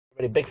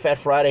Big Fat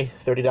Friday,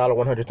 $30,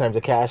 100 times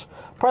the cash.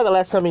 Probably the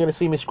last time you're going to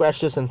see me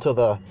scratch this until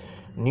the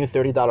new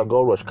 $30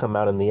 Gold Rush come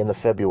out in the end of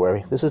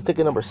February. This is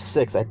ticket number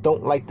 6. I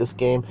don't like this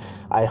game.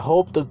 I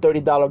hope the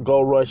 $30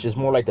 Gold Rush is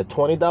more like the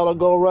 $20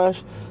 Gold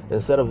Rush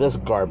instead of this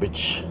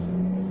garbage.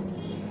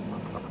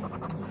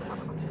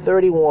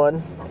 31,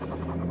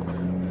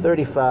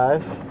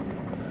 35,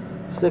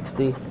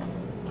 60,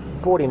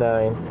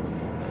 49,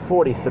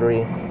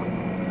 43,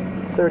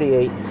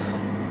 38,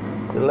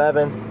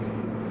 11,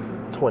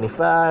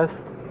 25,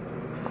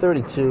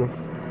 32,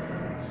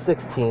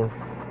 16,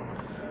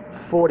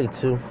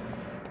 42,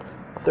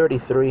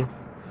 33,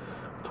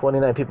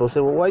 29. People say,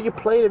 well, why you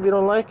play it if you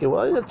don't like it?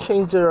 Well, you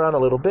change it around a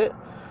little bit.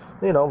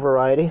 You know,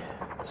 variety.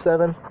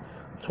 7,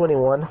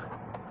 21,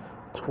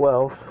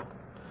 12,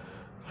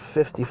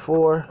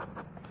 54,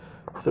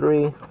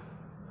 3,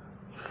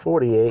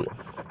 48,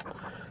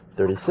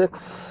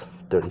 36,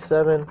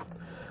 37,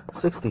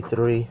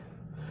 63,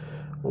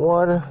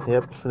 1.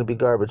 Yep, it's going to be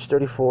garbage.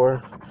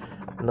 34.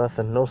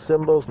 Nothing. No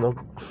symbols. No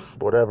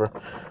whatever.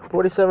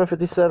 47,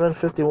 57,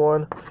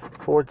 51,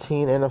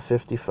 14, and a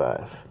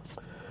 55.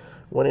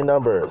 Winning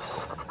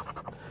numbers.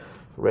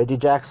 Reggie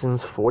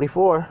Jackson's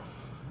 44.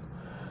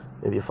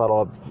 If you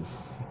follow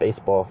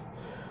baseball,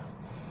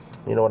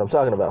 you know what I'm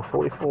talking about.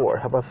 44.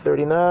 How about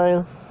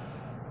 39?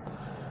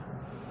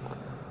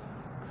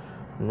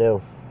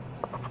 No.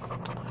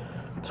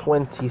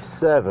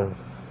 27.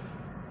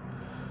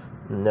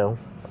 No.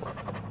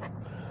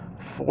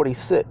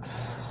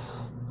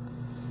 46.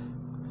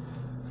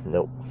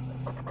 Nope.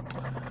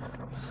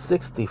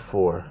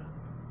 64.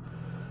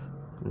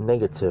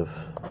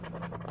 Negative.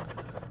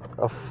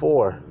 A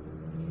 4.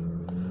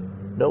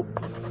 Nope.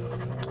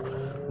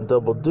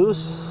 Double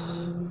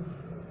deuce.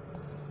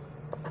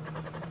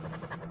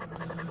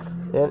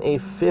 And a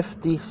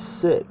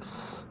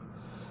 56.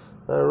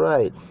 All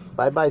right.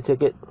 Bye-bye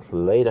ticket.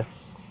 Later.